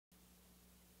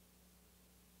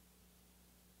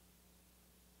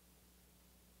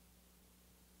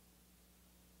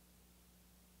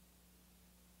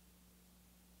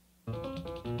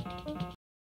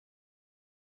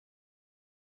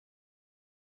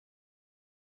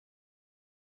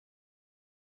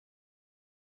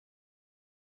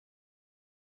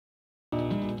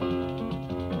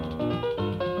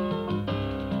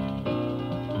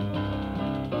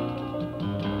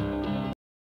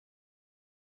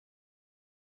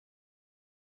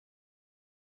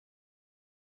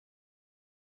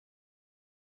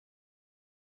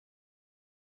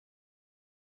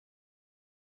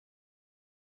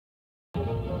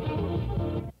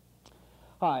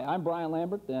Hi, I'm Brian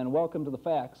Lambert, and welcome to The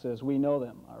Facts as We Know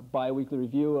Them, our bi-weekly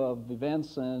review of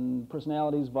events and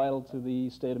personalities vital to the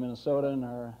state of Minnesota and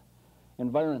our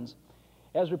environs.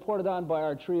 As reported on by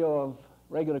our trio of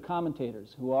regular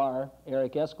commentators, who are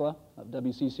Eric Eskla of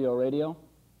WCCO Radio,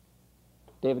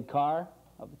 David Carr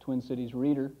of the Twin Cities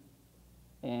Reader,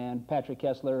 and Patrick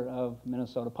Kessler of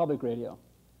Minnesota Public Radio.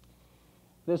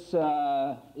 This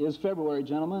is February,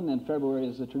 gentlemen, and February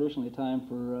is traditionally a time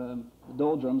for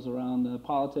doldrums around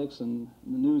politics and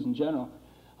the news in general.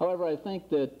 However, I think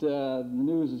that the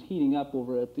news is heating up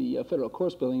over at the Federal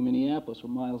Course Building in Minneapolis,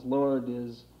 where Miles Lord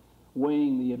is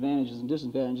weighing the advantages and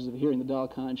disadvantages of hearing the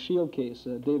Dalcon Shield case.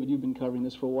 David, you've been covering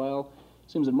this for a while.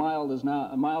 It seems that Miles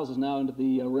is now into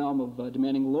the realm of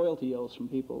demanding loyalty oaths from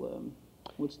people.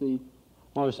 What's the...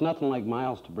 Well, there's nothing like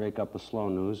Miles to break up a slow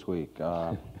news week.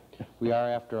 We are,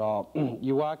 after all,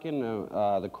 you walk into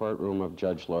the courtroom of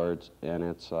Judge Lord's, and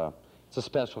it's a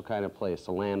special kind of place,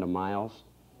 the land of Miles,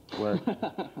 where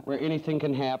where anything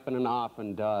can happen and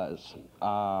often does.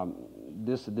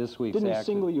 This week's Didn't he action,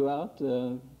 single you out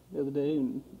the other day?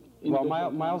 Well,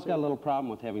 Miles got a little problem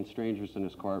with having strangers in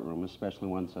his courtroom, especially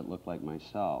ones that look like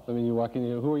myself. I mean, you walk in,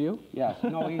 who are you? Yes.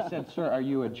 No, he said, "Sir, are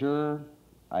you a juror?"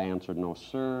 I answered, "No,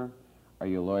 sir." "Are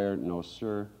you a lawyer?" "No,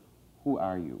 sir." "Who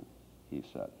are you?" he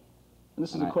said. And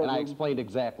this is a courtroom. And I explained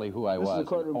exactly who I was. This is a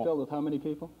courtroom filled with how many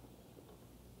people?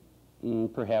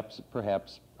 Perhaps,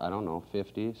 I don't know,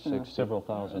 50, 60. Several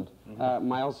thousand.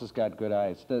 Miles has got good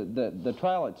eyes. The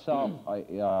trial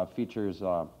itself features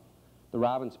the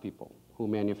Robbins people, who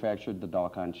manufactured the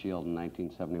Dalcon Shield in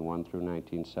 1971 through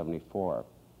 1974.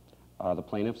 The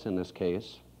plaintiffs in this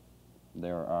case,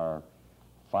 there are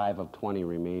 5 of 20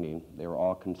 remaining. They were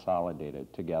all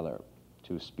consolidated together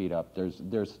to speed up.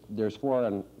 There's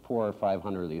 400 or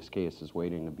 500 of these cases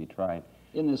waiting to be tried.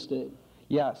 In this state?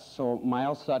 Yes, so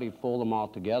Miles thought he'd fold them all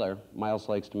together. Miles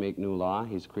likes to make new law.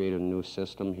 He's created a new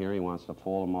system here. He wants to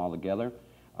fold them all together,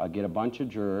 get a bunch of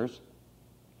jurors,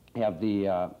 have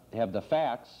the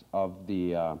facts of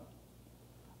the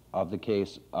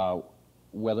case,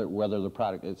 whether the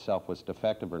product itself was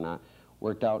defective or not,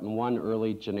 worked out in one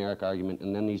early generic argument,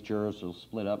 and then these jurors will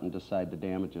split up and decide the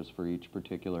damages for each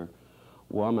particular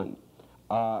woman.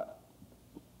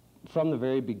 From the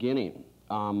very beginning,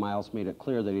 Miles made it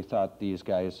clear that he thought these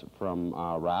guys from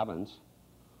Robbins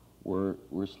were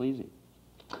sleazy.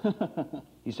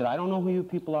 He said, "I don't know who you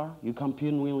people are. You come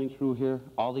pinwheeling through here,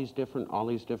 all these different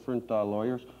lawyers.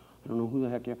 I don't know who the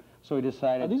heck you are." So he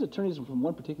decided. Are these attorneys from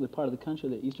one particular part of the country,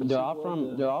 the Eastern They're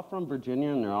Seaboard? they're all from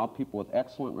Virginia, and they're all people with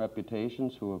excellent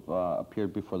reputations who have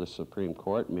appeared before the Supreme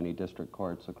Court, many district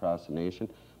courts across the nation.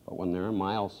 But when they're in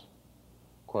Miles'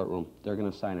 courtroom, they're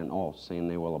going to sign an oath saying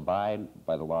they will abide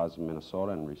by the laws of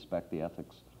Minnesota and respect the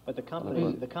ethics. But the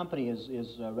company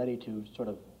is ready to sort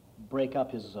of break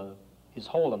up his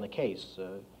hold on the case.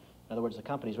 In other words, the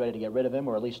company's ready to get rid of him,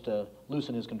 or at least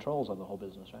loosen his controls on the whole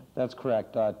business, right? That's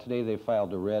correct. Today they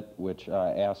filed a writ which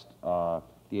asked the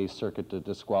 8th Circuit to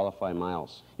disqualify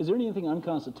Miles. Is there anything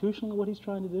unconstitutional in what he's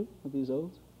trying to do with these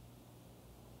oaths?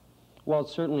 Well,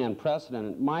 it's certainly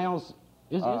unprecedented. Miles...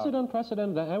 Is it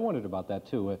unprecedented? I wondered about that,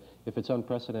 too. If it's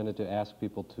unprecedented to ask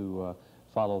people to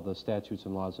follow the statutes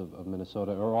and laws of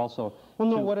Minnesota, or also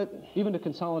even to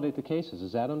consolidate the cases.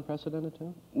 Is that unprecedented,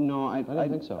 too? No, I don't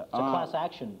think so. It's a class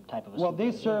action type of a Well,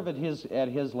 they serve at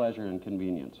his leisure and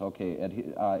convenience. Okay,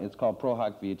 it's called Pro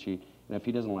Hoc Vici, and if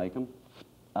he doesn't like them,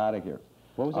 out of here.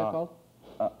 What was that called?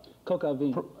 Coca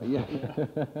Vin. Yeah.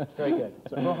 Very good.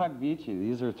 Pro Hoc Vici.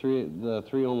 These are the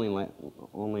three only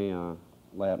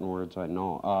Latin words I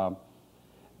know.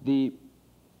 The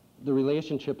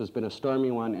relationship has been a stormy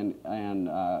one, and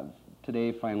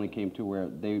today finally came to where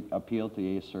they appealed to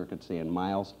the 8th Circuit saying,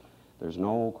 "Miles, there's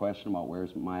no question about where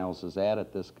Miles is at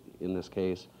in this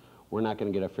case. We're not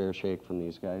going to get a fair shake from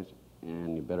these guys,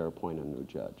 and you better appoint a new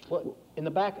judge." Well, in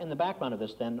the background of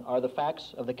this, then, are the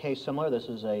facts of the case similar? This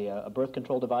is a birth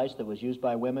control device that was used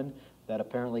by women that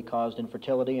apparently caused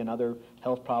infertility and other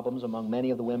health problems among many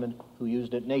of the women who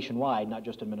used it nationwide, not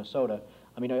just in Minnesota.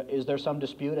 I mean, is there some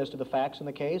dispute as to the facts in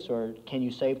the case, or can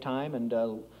you save time and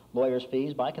lawyers'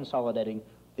 fees by consolidating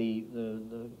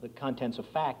the contents of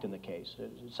fact in the case.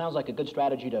 It sounds like a good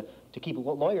strategy to keep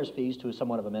lawyers' fees to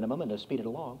somewhat of a minimum and to speed it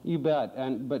along. You bet.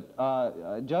 But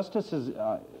justice is,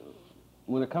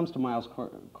 when it comes to Miles'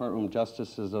 courtroom,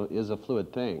 justice is a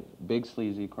fluid thing. Big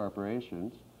sleazy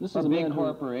corporations, or big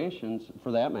corporations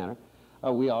for that matter.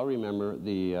 We all remember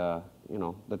the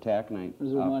the taconite,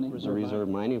 the reserve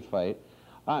mining fight.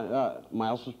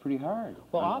 Miles was pretty hard.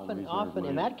 Well, often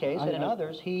in that case and in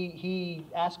others, he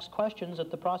asks questions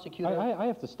that the prosecutor. I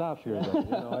have to stop here. I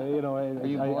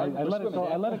let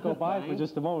it go by for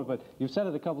just a moment, but you've said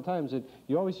it a couple times that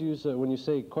you always use when you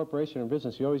say corporation or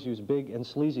business, you always use big and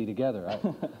sleazy together.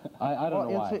 I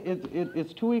don't know why.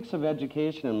 It's 2 weeks of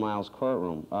education in Miles'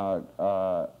 courtroom.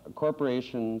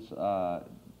 Corporations.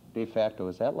 De facto,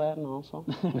 is that Latin also?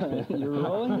 You're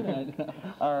rolling it. Used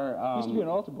to be an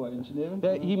altar boy, didn't you,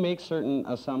 David? He makes certain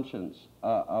assumptions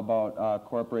about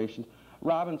corporations.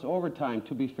 Robbins, over time,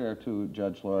 to be fair to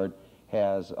Judge Lord,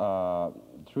 has,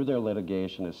 through their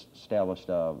litigation, established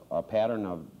a pattern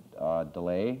of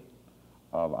delay,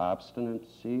 of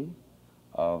obstinacy,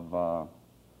 of all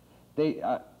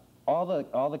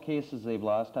the cases they've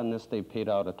lost on this, they've paid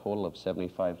out a total of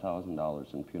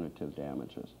 $75,000 in punitive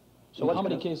damages. So how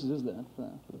many cases is that?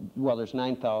 Well, there's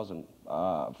 9,000,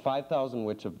 5,000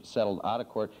 which have settled out of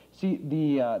court. See,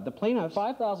 the plaintiffs...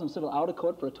 5,000 settled out of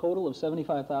court for a total of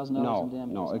 $75,000 in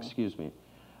damages? No, excuse me.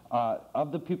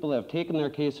 Of the people that have taken their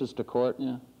cases to court,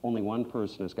 only one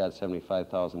person has got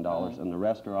 $75,000, and the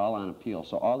rest are all on appeal.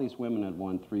 So all these women had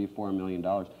won $3, $4 million,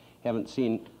 haven't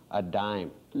seen a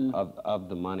dime of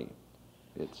the money.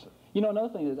 It's... You know, another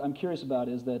thing that I'm curious about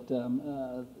is that,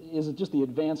 is it just the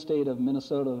advanced state of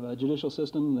Minnesota judicial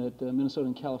system that Minnesota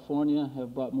and California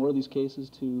have brought more of these cases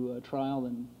to trial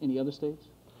than any other states?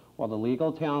 Well, the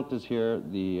legal talent is here.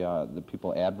 The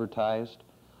people advertised,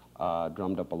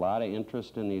 drummed up a lot of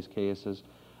interest in these cases.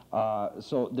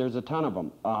 So there's a ton of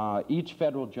them. Each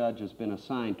federal judge has been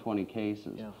assigned 20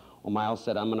 cases. Yeah. Well, Miles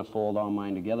said, I'm going to fold all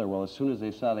mine together. Well, as soon as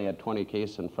they saw they had 20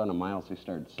 cases in front of Miles, they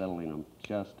started settling them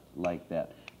just like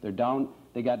that. They're down.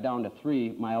 They got down to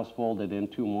 3. Miles folded in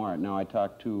 2 more. Now, I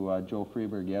talked to Joe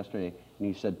Freeberg yesterday, and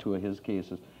he said 2 of his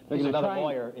cases. He's another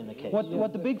lawyer in the case.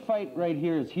 What the big fight right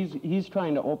here is he's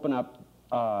trying to open up,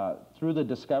 through the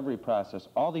discovery process,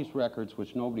 all these records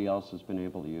which nobody else has been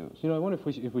able to use. You know, I wonder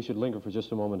if we should linger for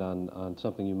just a moment on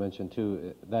something you mentioned,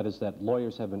 too. That is that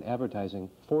lawyers have been advertising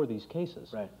for these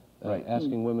cases. Right.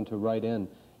 Asking women to write in,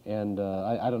 and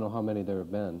I don't know how many there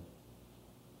have been.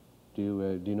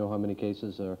 Do you know how many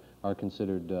cases are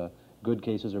considered good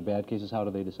cases or bad cases? How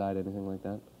do they decide anything like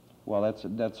that? Well,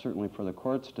 that's certainly for the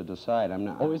courts to decide. I'm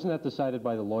not. Oh, isn't that decided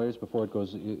by the lawyers before it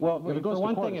goes? Well, if it goes for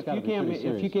one to court, thing,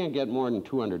 if you can't get more than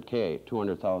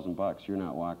 $200,000, you're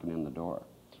not walking in the door.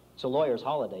 It's a lawyer's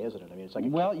holiday, isn't it? I mean, it's like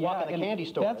walking a candy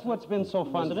store. That's what's been so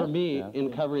fun for me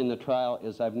in covering the trial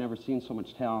is I've never seen so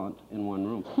much talent in one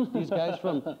room. These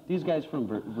guys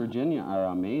from Virginia are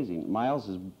amazing. Miles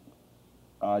is.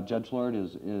 Judge Lord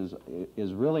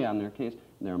is really on their case.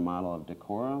 They're a model of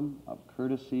decorum, of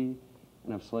courtesy,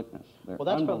 and of slickness. They're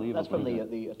unbelievable. That's from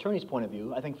the attorney's point of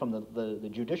view. I think from the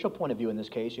judicial point of view in this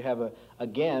case, you have,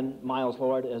 again, Miles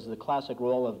Lord as the classic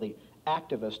role of the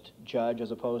activist judge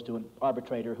as opposed to an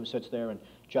arbitrator who sits there and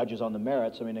judges on the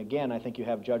merits. I mean, again, I think you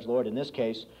have Judge Lord in this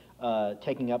case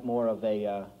taking up more of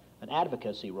an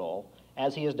advocacy role,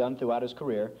 as he has done throughout his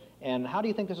career. And how do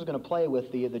you think this is going to play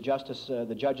with the judges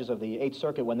of the 8th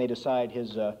Circuit when they decide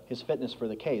his fitness for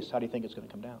the case? How do you think it's going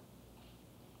to come down?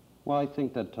 Well, I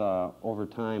think that over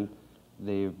time,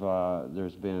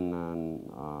 there's been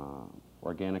an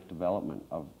organic development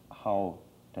of how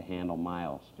to handle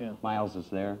Miles. Yeah. Miles is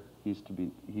there. He's to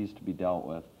be dealt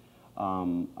with.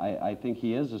 I think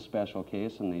he is a special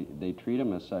case, and they treat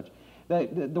him as such.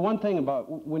 The one thing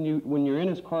about when you're in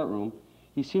his courtroom,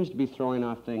 he seems to be throwing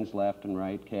off things left and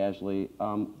right casually.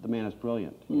 The man is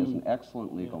brilliant. He has an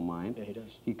excellent legal mind. Yeah, he does.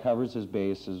 He covers his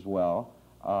bases well.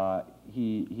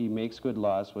 He makes good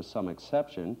laws with some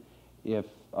exception. If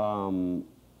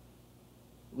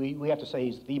we have to say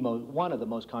he's one of the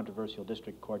most controversial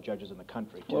district court judges in the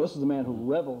country, too. Well, this is the man who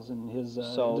revels in his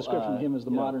description of him as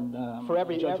the modern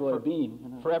Judge Lloyd Bean. You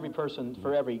know? For every person,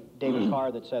 for every David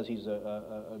Carr that says he's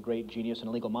a great genius and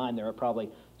a legal mind, there are probably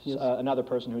another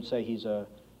person who'd say he's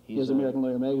American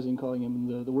Lawyer Magazine calling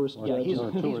him the worst judge. He's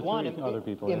won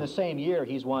in the same year.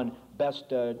 He's won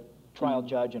best trial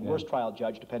judge and worst trial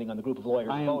judge, depending on the group of lawyers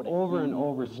voting. I am over and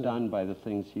over stunned by the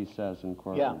things he says in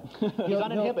court. Yeah, he's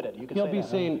uninhibited. You could say be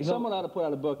saying someone ought to put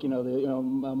out a book,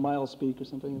 Miles Speak or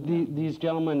something. These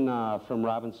gentlemen from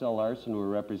Robbinsdale Larson who are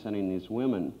representing these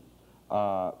women,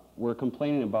 were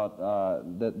complaining about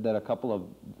that a couple of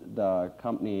the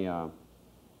company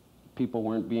people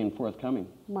weren't being forthcoming.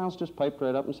 Miles just piped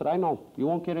right up and said, I know, you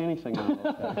won't get anything out of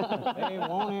those guys. They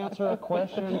won't answer a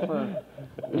question for,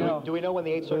 you know. Do we know when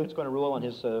the 8th Circuit's going to rule on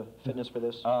his fitness for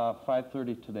this?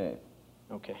 5:30 today.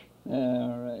 Okay.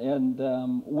 All right.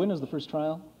 And when is the first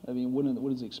trial? I mean,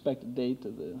 what is the expected date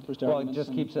of the first Well, arguments? it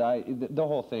just keeps, the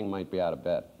whole thing might be out of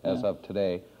bet as of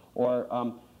today. Or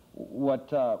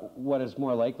what is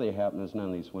more likely to happen is none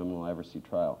of these women will ever see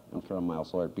trial in front of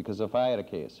Miles' lawyer. Because if I had a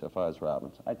case, if I was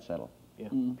Robbins, I'd settle. Yeah.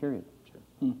 Period.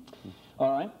 Sure.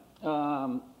 All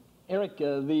right. Eric,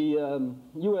 the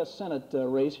U.S. Senate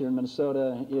race here in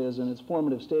Minnesota is in its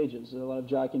formative stages. A lot of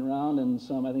jockeying around,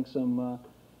 and I think some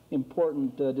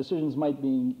important decisions might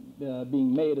be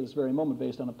being made at this very moment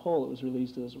based on a poll that was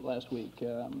released last week.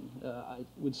 It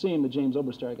would seem that James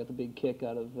Oberstar got the big kick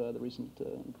out of the recent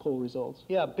poll results.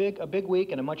 Yeah, a big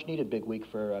week and a much-needed big week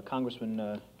for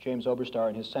Congressman James Oberstar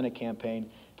and his Senate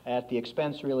campaign, at the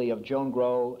expense, really, of Joan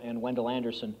Grow and Wendell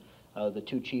Anderson, the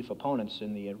two chief opponents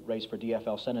in the race for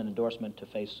DFL Senate endorsement to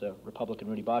face Republican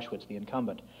Rudy Boschwitz, the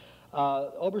incumbent.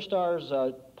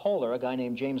 Oberstar's poller, a guy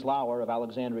named James Lauer of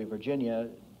Alexandria, Virginia,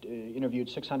 interviewed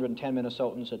 610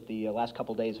 Minnesotans at the last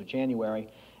couple days of January,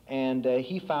 and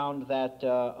he found that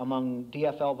among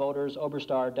DFL voters,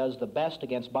 Oberstar does the best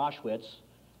against Boschwitz.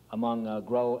 Among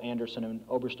Grow, Anderson, and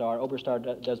Oberstar,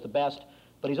 Oberstar does the best,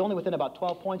 but he's only within about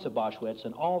 12 points of Boschwitz,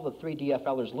 and all the three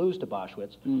DFLers lose to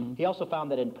Boschwitz. He also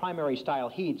found that in primary-style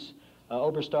heats,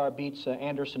 Oberstar beats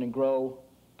Anderson and Grow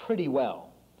pretty well.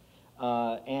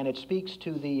 And it speaks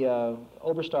to the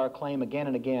Oberstar claim again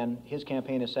and again. His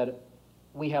campaign has said,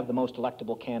 we have the most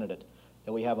electable candidate,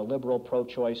 that we have a liberal,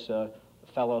 pro-choice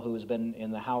fellow who has been in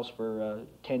the House for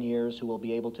 10 years, who will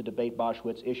be able to debate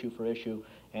Boschwitz issue for issue,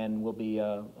 and will be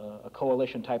a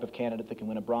coalition type of candidate that can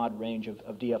win a broad range of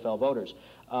DFL voters.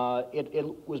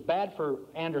 It was bad for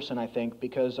Anderson, I think,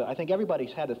 because I think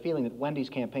everybody's had the feeling that Wendy's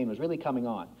campaign was really coming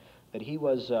on, that he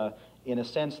was, in a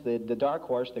sense, the dark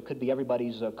horse that could be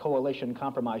everybody's coalition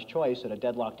compromise choice at a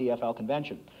deadlocked DFL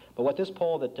convention. But what this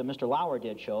poll that Mr. Lauer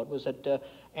did showed was that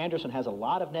Anderson has a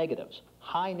lot of negatives,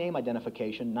 high name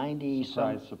identification,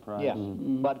 90-some. Surprise. Yeah,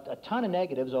 but a ton of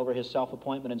negatives over his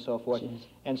self-appointment and so forth. Jeez.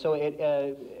 And so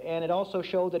it also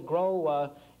showed that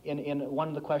Grow, in one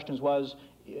of the questions was,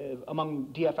 among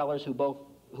DFLers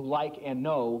who like and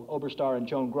know Oberstar and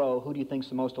Joan Grow, who do you think's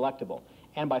the most electable?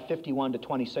 And by 51 to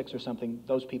 26 or something,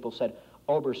 those people said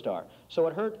Oberstar. So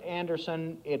it hurt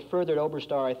Anderson. It furthered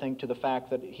Oberstar, I think, to the fact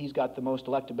that he's got the most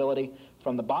electability.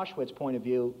 From the Boschwitz point of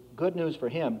view, good news for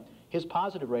him. His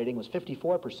positive rating was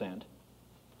 54%,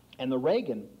 and the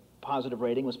Reagan positive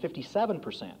rating was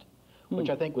 57%, which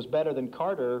I think was better than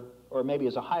Carter, or maybe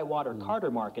as a high water Carter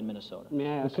mark in Minnesota. May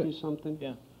I ask you something?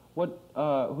 Yeah.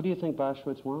 Who do you think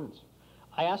Boschwitz wants?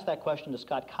 I asked that question to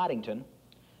Scott Coddington,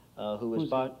 who is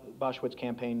Boschwitz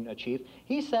campaign chief.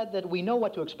 He said that we know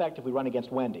what to expect if we run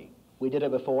against Wendy. We did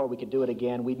it before, we could do it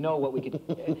again, we'd know what we could...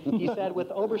 He said with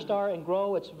Oberstar and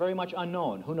Grow, it's very much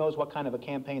unknown. Who knows what kind of a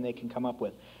campaign they can come up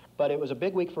with. But it was a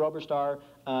big week for Oberstar,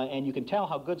 and you can tell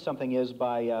how good something is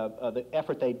by the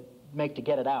effort they make to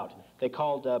get it out. They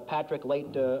called Patrick late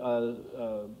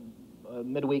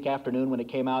midweek afternoon when it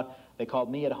came out. They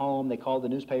called me at home. They called the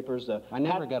newspapers. I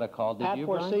never got a call. Did you,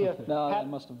 Brian? No, I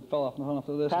must have fell off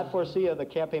the list. Pat Forcia, the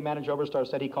campaign manager Oberstar,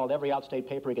 said he called every outstate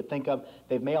paper he could think of.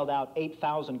 They've mailed out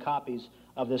 8,000 copies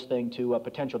of this thing to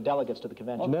potential delegates to the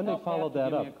convention. And then they followed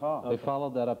that up. They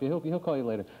followed that up. He'll call you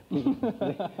later.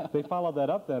 They followed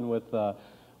that up then with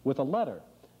a letter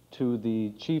to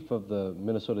the chief of the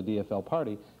Minnesota DFL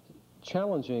party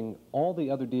challenging all the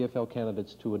other DFL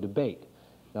candidates to a debate.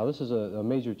 Now, this is a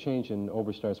major change in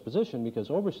Oberstar's position, because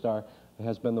Oberstar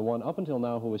has been the one up until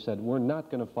now who has said, we're not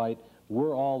going to fight,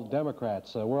 we're all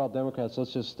Democrats,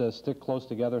 let's just stick close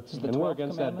together, and we're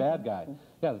against that bad guy.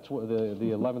 Yeah, the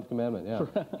 11th commandment, yeah.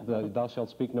 Thou shalt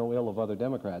speak no ill of other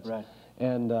Democrats. Right.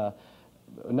 And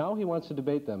now he wants to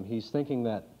debate them. He's thinking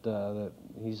that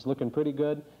he's looking pretty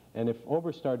good, and if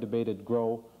Oberstar debated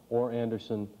Grow or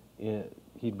Anderson,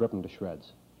 he'd rip him to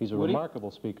shreds. He's a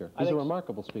remarkable speaker. He's a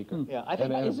remarkable speaker. Yeah, I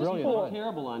think is this poll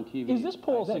terrible on TV? Is this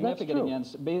poll significant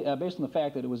based on the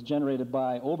fact that it was generated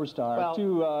by Oberstar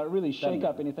to really shake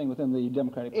up anything within the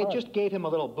Democratic Party? It just gave him a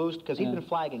little boost because he'd been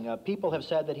flagging. People have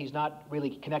said that he's not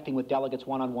really connecting with delegates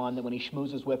one-on-one, that when he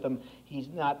schmoozes with them, he's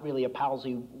not really a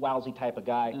palsy-wowsy type of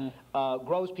guy.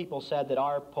 Grow's people said that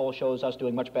our poll shows us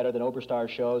doing much better than Oberstar's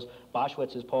shows.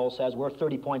 Boschwitz's poll says we're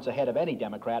 30 points ahead of any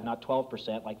Democrat, not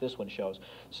 12% like this one shows.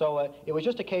 So it was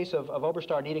just a case of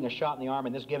Oberstar needing a shot in the arm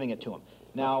and this giving it to him.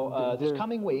 Now, this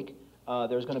coming week,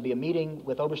 there's going to be a meeting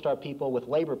with Oberstar people, with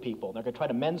labor people. They're going to try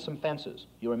to mend some fences.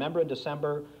 You remember in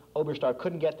December, Oberstar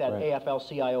couldn't get that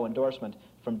AFL-CIO endorsement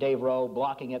from Dave Rowe,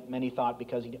 blocking it, many thought,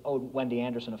 because he owed Wendy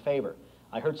Anderson a favor.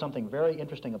 I heard something very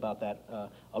interesting about that,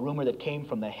 a rumor that came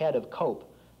from the head of COPE,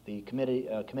 the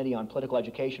Committee on Political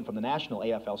Education from the National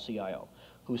AFL-CIO,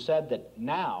 who said that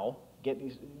now, a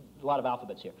lot of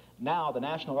alphabets here, now the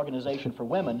National Organization for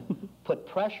Women put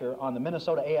pressure on the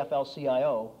Minnesota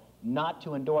AFL-CIO not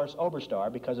to endorse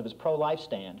Oberstar because of his pro-life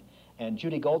stand. And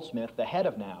Judy Goldsmith, the head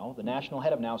of NOW, the national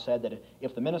head of NOW, said that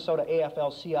if the Minnesota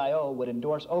AFL-CIO would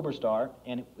endorse Oberstar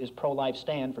and his pro-life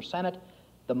stand for Senate,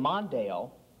 the Mondale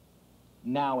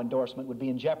NOW endorsement would be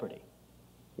in jeopardy.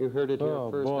 You heard it here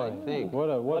first, boy. I think. What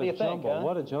do a you think, jumble! huh?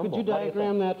 What a jumble! Could you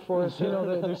diagram that for us? You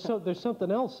know, there's something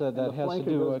else that the has to flanker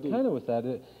do goes deep. kind of with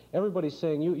that. Everybody's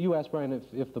saying, you asked Brian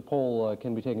if the poll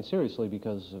can be taken seriously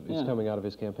because it's coming out of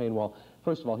his campaign. Well,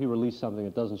 first of all, he released something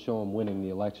that doesn't show him winning the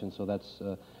election, so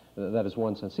that is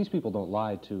one sense. These people don't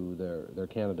lie to their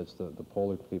candidates, the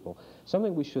polling people.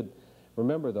 Something we should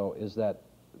remember, though, is that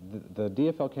the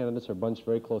DFL candidates are bunched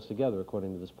very close together,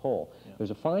 according to this poll. Yeah. There's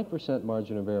a 5%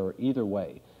 margin of error either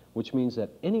way, which means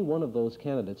that any one of those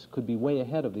candidates could be way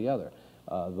ahead of the other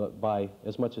by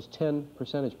as much as 10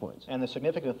 percentage points. And the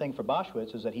significant thing for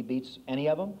Boschwitz is that he beats any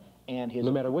of them, and his...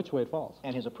 No matter which way it falls.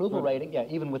 And his approval rating, yeah,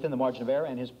 even within the margin of error,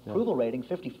 and his approval rating,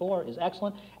 54, is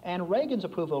excellent, and Reagan's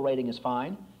approval rating is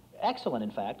fine, excellent, in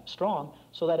fact, strong,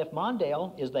 so that if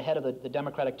Mondale is the head of the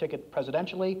Democratic ticket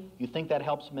presidentially, you think that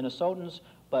helps Minnesotans,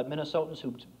 but Minnesotans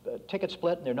who ticket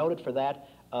split, and they're noted for that,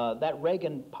 that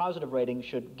Reagan positive rating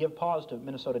should give pause to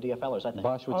Minnesota DFLers, I think.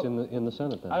 Boschwitz in the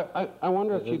Senate, then. I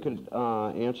wonder if you could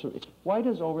answer, why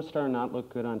does Oberstar not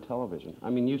look good on television?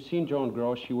 I mean, you've seen Joan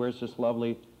Gross, she wears this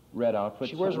lovely red outfit.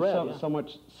 She wears red, yeah.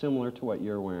 Somewhat similar to what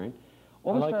you're wearing. I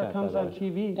like Oberstar that, comes by the on way.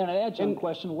 TV. And I add Joan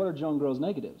question, what are Joan Grow's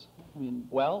negatives? I mean,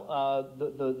 Well,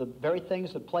 the very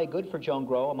things that play good for Joan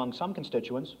Grow among some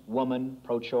constituents, woman,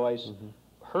 pro-choice,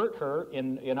 hurt her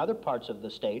in other parts of the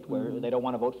state where they don't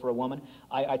want to vote for a woman.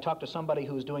 I talked to somebody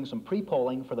who's doing some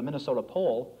pre-polling for the Minnesota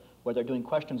poll where they're doing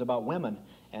questions about women,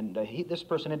 and this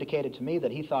person indicated to me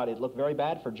that he thought it looked very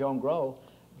bad for Joan Grow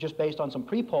just based on some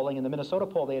pre-polling in the Minnesota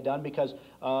poll they had done because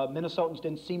Minnesotans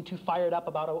didn't seem too fired up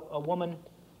about a woman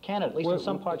candidate, at least in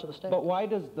some parts of the state. But why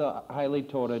does the highly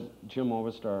touted Jim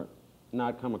Oberstar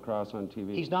not come across on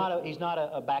TV? He's not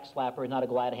a backslapper. He's not a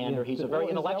glad-hander. He's a very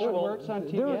intellectual. Is that what works on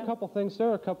TV? There are a couple things. There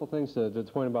are a couple things to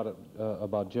point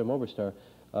about Jim Oberstar.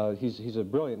 He's a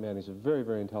brilliant man. He's a very,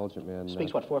 very intelligent man.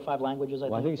 Speaks what, 4 or 5 languages? I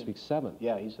think he speaks 7.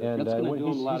 Yeah, he's. That's going to do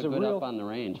him a lot of good up on the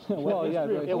range. Well, yeah,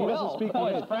 he doesn't speak.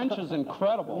 His French is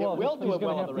incredible. It will do it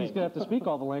well on the range. He's going to have to speak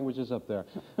all the languages up there.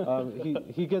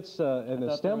 He gets in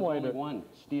a stem winder. One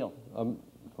steel.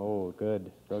 Oh,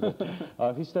 good.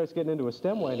 He starts getting into a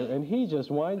stem winder, and he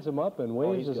just winds him up and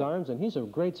waves his arms, and he's a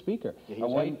great speaker. A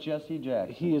white Jesse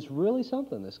Jackson. He is really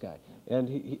something, this guy. And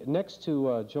he next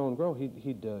to Joan Grow,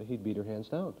 he'd beat her hands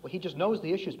down. Well, he just knows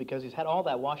the issues because he's had all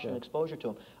that Washington exposure to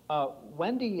him.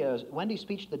 Wendy's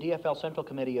speech to the DFL Central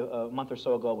Committee a month or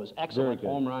so ago was excellent. Very good.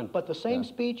 Home run. But the same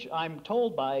speech, I'm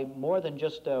told by more than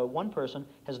just one person,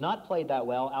 has not played that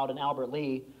well out in Albert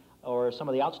Lee or some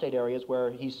of the outstate areas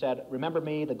where he said, remember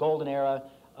me, the golden era.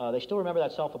 They still remember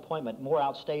that self-appointment more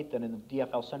outstate than in the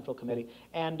DFL Central Committee.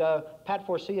 And Pat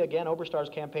Forcia, again, Oberstar's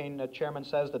campaign chairman,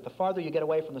 says that the farther you get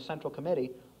away from the Central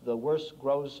Committee, the worse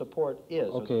Grow's support is.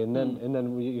 Okay, and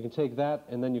then you can take that,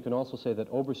 and then you can also say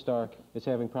that Oberstar is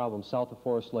having problems south of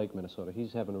Forest Lake, Minnesota.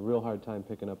 He's having a real hard time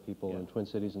picking up people in Twin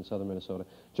Cities and southern Minnesota.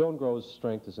 Joan Grow's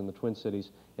strength is in the Twin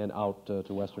Cities and out to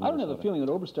western Minnesota. I don't have the feeling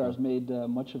that Oberstar has made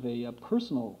much of a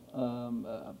personal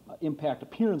impact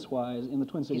appearance-wise in the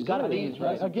Twin Cities. He's got to be.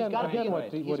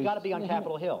 He's got to be on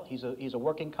Capitol Hill. He's a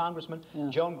working congressman.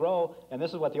 Joan Grow, and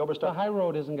this is what the Oberstar. The high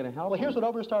road isn't going to help. Well, here's what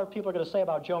Oberstar people are going to say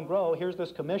about Joan Grow. Here's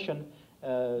this commission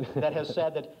that has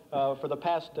said that for the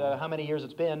past how many years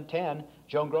it's been, 10,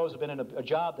 Joan Grow's been in a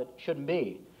job that shouldn't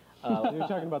be. You're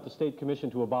talking about the State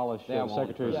Commission to abolish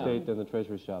Secretary of State and the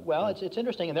Treasury's job. Well, it's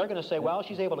interesting, and they're going to say, well,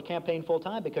 she's able to campaign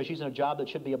full-time because she's in a job that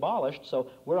should be abolished, so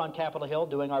we're on Capitol Hill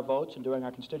doing our votes and doing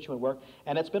our constituent work,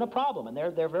 and it's been a problem, and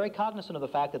they're very cognizant of the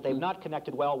fact that they've not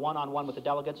connected well one-on-one with the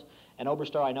delegates, and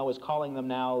Oberstar, I know, is calling them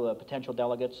now potential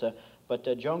delegates, but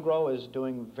Joan Grow is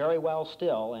doing very well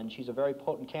still, and she's a very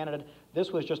potent candidate.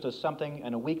 This was just something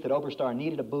in a week that Oberstar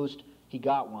needed a boost. He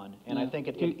got one, and I think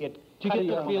it Do you get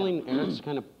the feeling Eric's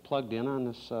kind of plugged in on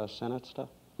this Senate stuff?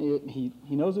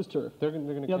 He knows his turf. They're going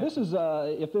to You know, this is,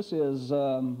 if this is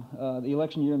the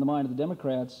election year in the mind of the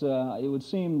Democrats, it would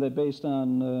seem that based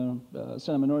on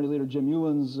Senate Minority Leader Jim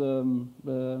Euland's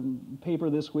paper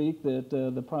this week, that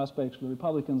the prospects for the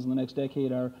Republicans in the next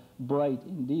decade are bright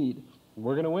indeed.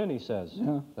 We're going to win, he says.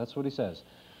 Yeah. That's what he says.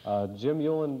 Jim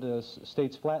Euland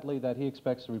states flatly that he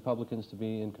expects the Republicans to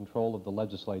be in control of the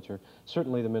legislature,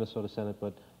 certainly the Minnesota Senate,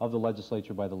 but of the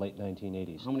legislature by the late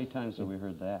 1980s. How many times have we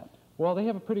heard that? Well, they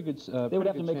have a pretty good They would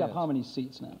have to make up how many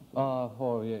seats now?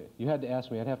 Oh, yeah. You had to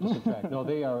ask me. I'd have to subtract. No,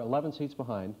 they are 11 seats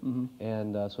behind,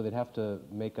 and so they'd have to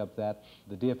make up that.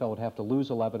 The DFL would have to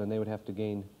lose 11, and they would have to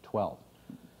gain 12.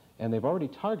 And they've already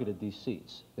targeted these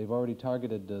seats. They've already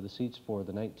targeted the seats for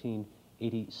the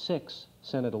 1986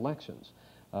 Senate elections.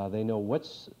 They know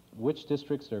which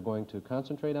districts they're going to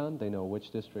concentrate on. They know which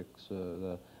districts,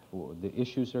 the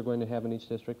issues they're going to have in each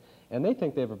district. And they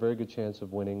think they have a very good chance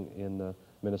of winning in the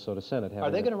Minnesota Senate. Are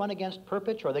they going to run against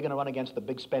Perpich, or are they going to run against the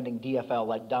big spending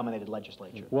DFL-dominated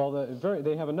legislature? Well,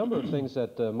 they have a number of things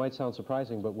that might sound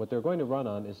surprising, but what they're going to run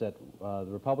on is that the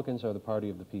Republicans are the party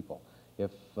of the people.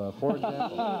 If, for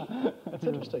example... That's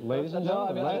interesting. Ladies and No,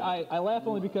 I gentlemen... mean, I laugh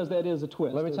only because that is a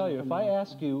twist. Let me tell you, if I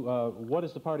ask you what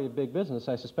is the party of big business,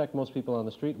 I suspect most people on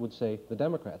the street would say the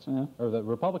Democrats, or the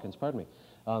Republicans, pardon me.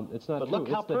 It's not But true. look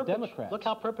how It's the Democrats. Look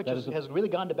how Perpich has really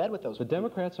gone to bed with those The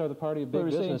Democrats are the party of big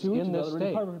were saying business 2 weeks in ago, this the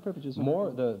state. Republican Perpich is-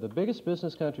 The biggest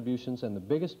business contributions and the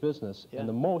biggest business and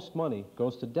the most money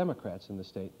goes to Democrats in the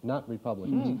state, not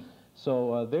Republicans.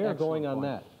 So they're going on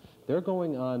that. They're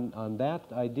going on that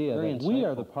idea that we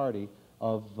are the party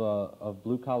of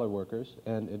blue-collar workers,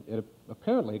 and it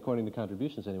apparently, according to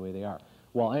contributions anyway, they are.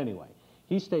 Well, anyway,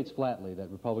 he states flatly that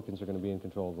Republicans are going to be in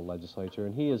control of the legislature,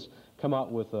 and he has come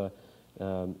out with a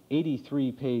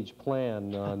 83-page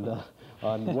plan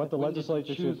on what the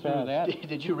legislature should pass.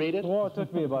 Did you read it? Well, it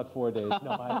took me about 4 days.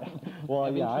 No, well,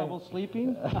 Having trouble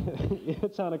sleeping?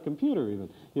 It's on a computer even.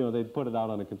 You know, they'd put it out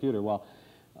on a computer. Well,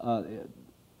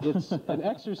 it's an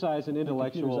exercise in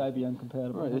intellectual... IBM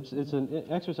compatible. Right, it's an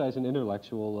exercise in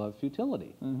intellectual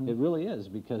futility. It really is,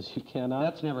 because you cannot...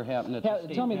 That's never happened at the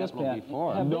state tell me this, capitol Pat.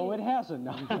 before. No, it hasn't.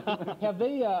 Have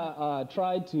they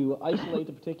tried to isolate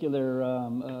the particular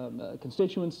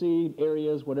constituency,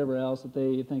 areas, whatever else that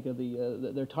they think of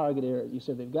their target area? You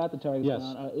said they've got the targets Yes.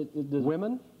 down.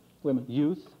 Women,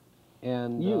 youth,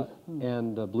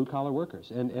 and blue-collar workers.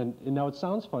 And now it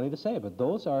sounds funny to say, but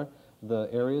those are the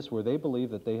areas where they believe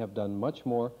that they have done much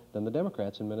more than the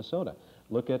Democrats in Minnesota.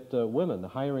 Look at women, the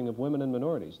hiring of women and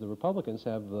minorities. The Republicans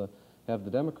have the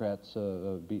Democrats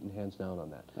beaten hands down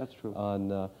on that. That's true.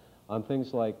 On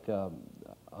things like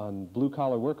on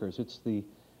blue-collar workers, it's the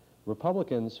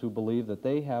Republicans who believe that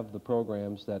they have the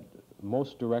programs that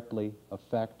most directly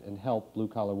affect and help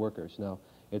blue-collar workers. Now,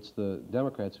 it's the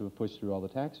Democrats who have pushed through all the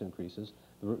tax increases.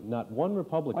 Not one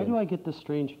Republican... Why do I get this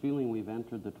strange feeling we've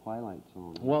entered the twilight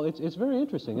zone? Well, it's very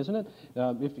interesting, isn't it?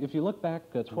 If you look back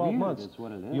 12 weird, months, it's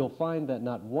what it is. you'll find that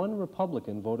not one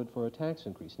Republican voted for a tax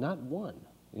increase. Not one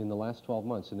in the last 12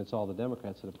 months, and it's all the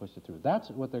Democrats that have pushed it through. That's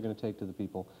what they're going to take to the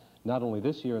people, not only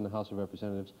this year in the House of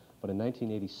Representatives, but in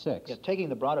 1986. Yeah, taking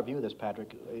the broader view of this,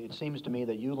 Patrick, it seems to me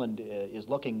that Euland is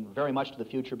looking very much to the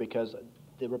future, because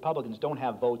the Republicans don't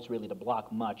have votes really to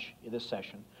block much in this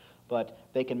session. But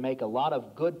they can make a lot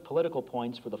of good political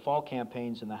points for the fall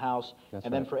campaigns in the House,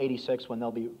 then for '86 when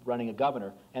they'll be running a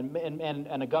governor, and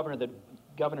a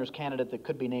governor's candidate that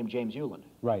could be named James Euland.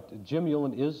 Right. Jim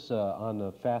Euland is on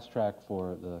the fast track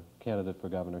for the candidate for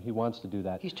governor. He wants to do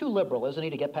that. He's too liberal, isn't he,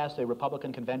 to get past the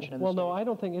Republican convention in the state? Well, no, I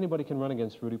don't think anybody can run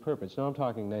against Rudy Perpich. No, I'm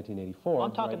talking 1984. Well,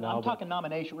 I'm talking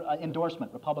nomination,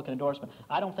 endorsement, Republican endorsement.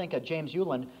 I don't think James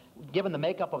Euland, given the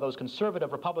makeup of those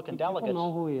conservative Republican delegates...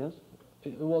 People know who he is.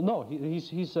 Well, no,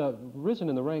 he's risen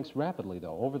in the ranks rapidly,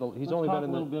 though. He's only been in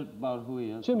a little bit about who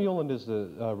he is. Jim Euland is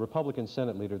the Republican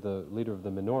Senate leader, the leader of the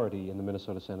minority in the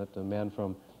Minnesota Senate, a man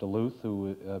from Duluth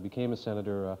who became a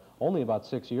senator only about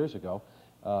 6 years ago.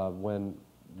 When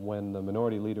the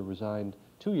minority leader resigned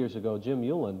 2 years ago, Jim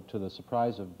Euland, to the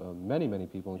surprise of many, many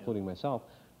people, including myself,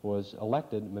 was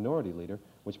elected minority leader,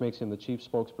 which makes him the chief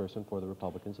spokesperson for the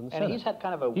Republicans in the Senate. And he's had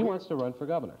kind of a... He wants to run for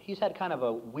governor. He's had kind of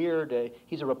a weird...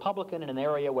 he's a Republican in an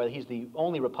area where he's the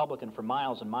only Republican for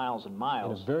miles and miles and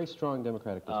miles. In a very strong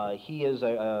Democratic district. He is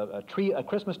a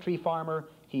Christmas tree farmer.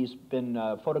 He's been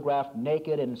photographed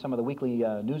naked in some of the weekly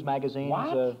news magazines.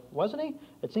 What? Wasn't he?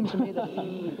 It seems to me that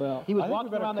he was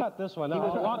walking around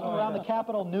the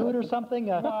Capitol nude or something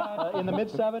in the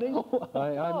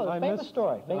mid-'70s. Famous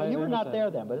story. You were not there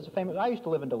then, but it's a famous... I used to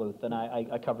live in Duluth, and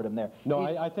I covered him there. No,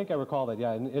 I think I recall that,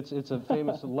 yeah. And it's a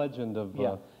famous legend of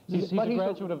He's a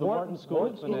graduate of the Wharton School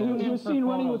of Finance. He was seen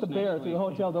running with the bear through the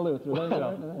Hotel Duluth.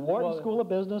 Wharton School of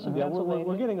Business in Pennsylvania.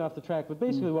 We're getting off the track, but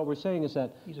basically what we're saying is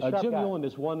that He's a sharp Jim guy. Uland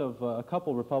is one of a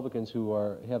couple Republicans who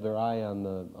have their eye on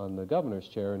the governor's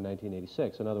chair in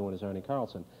 1986. Another one is Arnie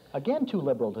Carlson. Again, too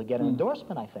liberal to get an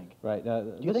endorsement, I think. Right.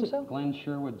 Do you think so? Glenn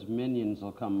Sherwood's minions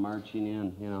will come marching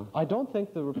in, you know. I don't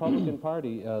think the Republican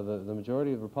Party, the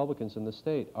majority of Republicans in the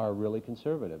state, are really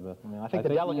conservative. I think the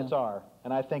delegates are,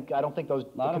 and I don't think those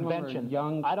A lot the of them convention. are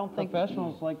young I don't think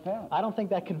professionals like Pat. I don't think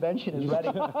that convention is ready.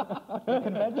 The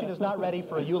convention is not ready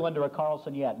for a Uland or a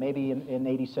Carlson yet. Maybe in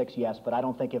 '86, yes, but I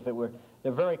don't think if it were.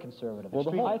 They're very conservative.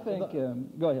 Well, I think,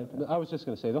 go ahead. I was just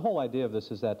going to say, the whole idea of this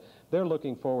is that they're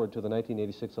looking forward to the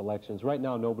 1986 elections. Right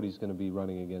now, nobody's going to be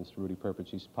running against Rudy Perpich.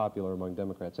 He's popular among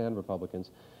Democrats and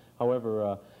Republicans.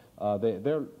 However,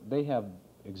 they have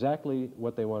exactly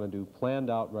what they want to do planned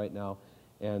out right now,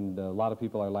 and a lot of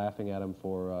people are laughing at him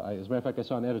for, as a matter of fact, I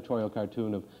saw an editorial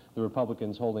cartoon of the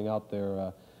Republicans holding out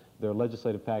their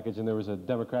legislative package, and there was a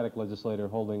Democratic legislator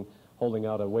holding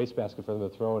out a wastebasket for them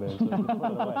to throw it in. So they could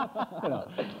put it away. You know.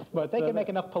 But they can make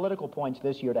enough political points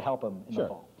this year to help them in the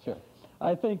fall. Sure.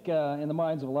 I think in the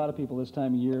minds of a lot of people this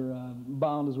time of year,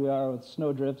 bound as we are with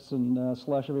snow drifts and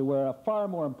slush everywhere, a far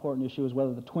more important issue is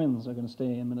whether the Twins are going to stay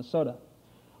in Minnesota.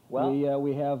 Well,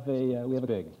 we have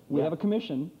a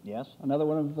commission. Yes. Another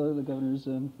one of the governor's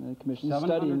commissions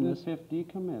studying this. 750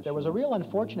 commissions. There was a real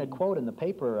unfortunate quote in the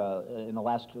paper in the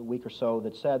last week or so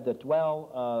that said that,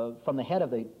 well, from the head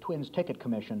of the Twins Ticket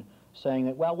Commission, saying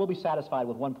that, well, we'll be satisfied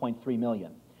with 1.3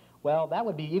 million. Well, that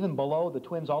would be even below the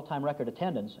Twins' all-time record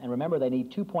attendance, and remember, they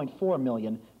need 2.4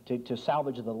 million to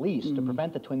salvage the lease, to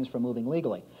prevent the Twins from moving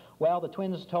legally. Well, the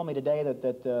Twins told me today that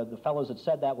the fellows that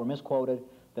said that were misquoted,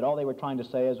 that all they were trying to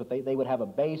say is that they would have a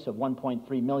base of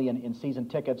 1.3 million in season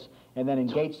tickets, and then in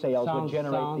gate sales would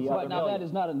generate the other Now, million. that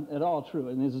is not at all true,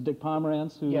 and this is Dick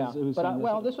Pomerantz who's But saying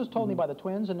well, this was told me by the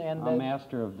Twins, and a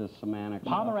master of the semantic.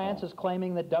 Pomerantz is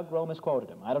claiming that Doug Rowe misquoted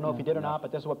him. I don't know if he did or not,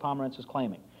 but this is what Pomerantz is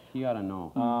claiming. You ought to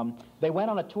know. They went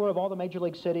on a tour of all the major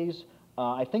league cities.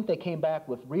 I think they came back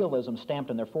with realism stamped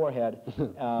on their forehead.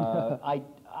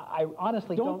 I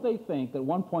honestly don't... Don't they think that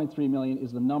 1.3 million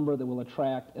is the number that will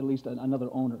attract at least another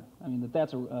owner? I mean,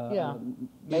 that's a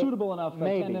suitable enough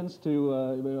attendance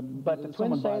to... but the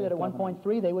Twins say that at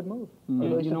 1.3 they would move.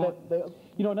 You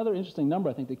know, another interesting number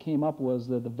I think that came up was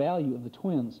the value of the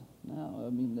Twins. Now, I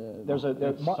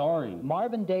mean... soaring.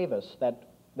 Marvin Davis, that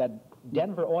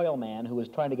Denver oil man who was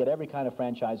trying to get every kind of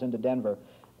franchise into Denver,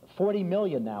 40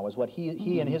 million now is what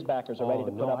he and his backers are ready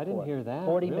to put up for. I didn't hear that.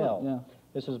 40 really? mil. Yeah.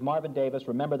 This is Marvin Davis.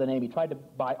 Remember the name. He tried to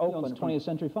buy Oakland. 20th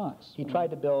Century Fox. He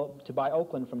tried to buy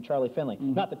Oakland from Charlie Finley.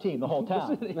 Not the team, the whole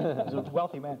town. He's a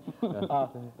wealthy man.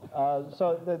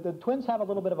 So the Twins have a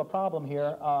little bit of a problem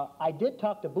here. I did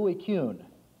talk to Bowie Kuhn,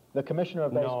 the commissioner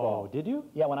of baseball. No, did you?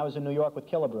 Yeah, when I was in New York with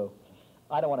Killebrew.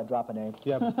 I don't want to drop a name.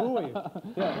 Yeah, Bowie.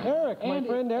 Yeah, Eric, my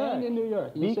friend Eric. And in New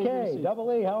York. BK, Double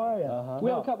E, how are you?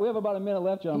 We have about a minute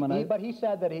left, gentlemen. But he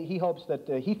said that he hopes that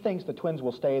he thinks the Twins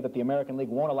will stay, that the American League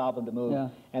won't allow them to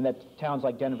move, and that towns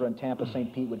like Denver and Tampa,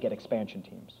 St. Pete would get expansion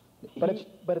teams. But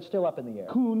it's still up in the air.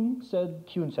 Kuhn said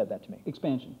said that to me.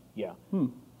 expansion. Yeah.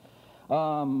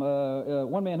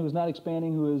 One man who's not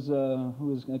expanding, who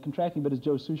is contracting, but is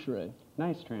Joe Souchere.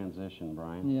 Nice transition,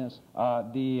 Brian. Yes.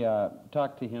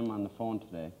 Talked to him on the phone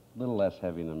today. A little less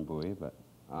heavy than Bowie, but...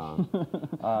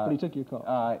 but he took your call.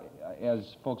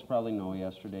 As folks probably know,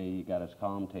 yesterday he got his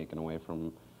column taken away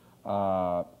from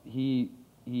him. He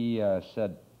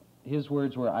said, his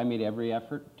words were, I made every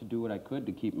effort to do what I could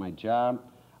to keep my job,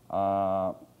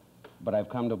 but I've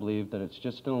come to believe that it's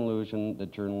just an illusion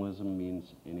that journalism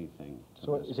means anything.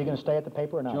 So is he going to stay at the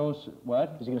paper or not?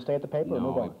 What? Is he going to stay at the paper or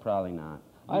move No, on? probably not.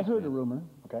 I heard a rumor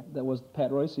that was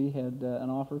Pat Royce had an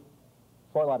offer.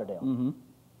 Fort Lauderdale.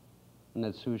 And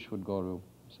that Souche would go to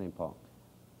St. Paul.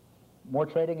 More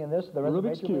trading in this? The rest of the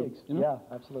Rubik's major Cube, leagues? you know?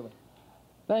 Yeah, absolutely.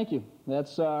 Thank you.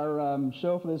 That's our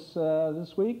show for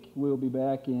this week. We'll be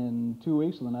back in 2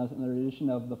 weeks with another edition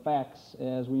of The Facts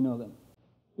as We Know Them.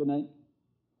 Good night.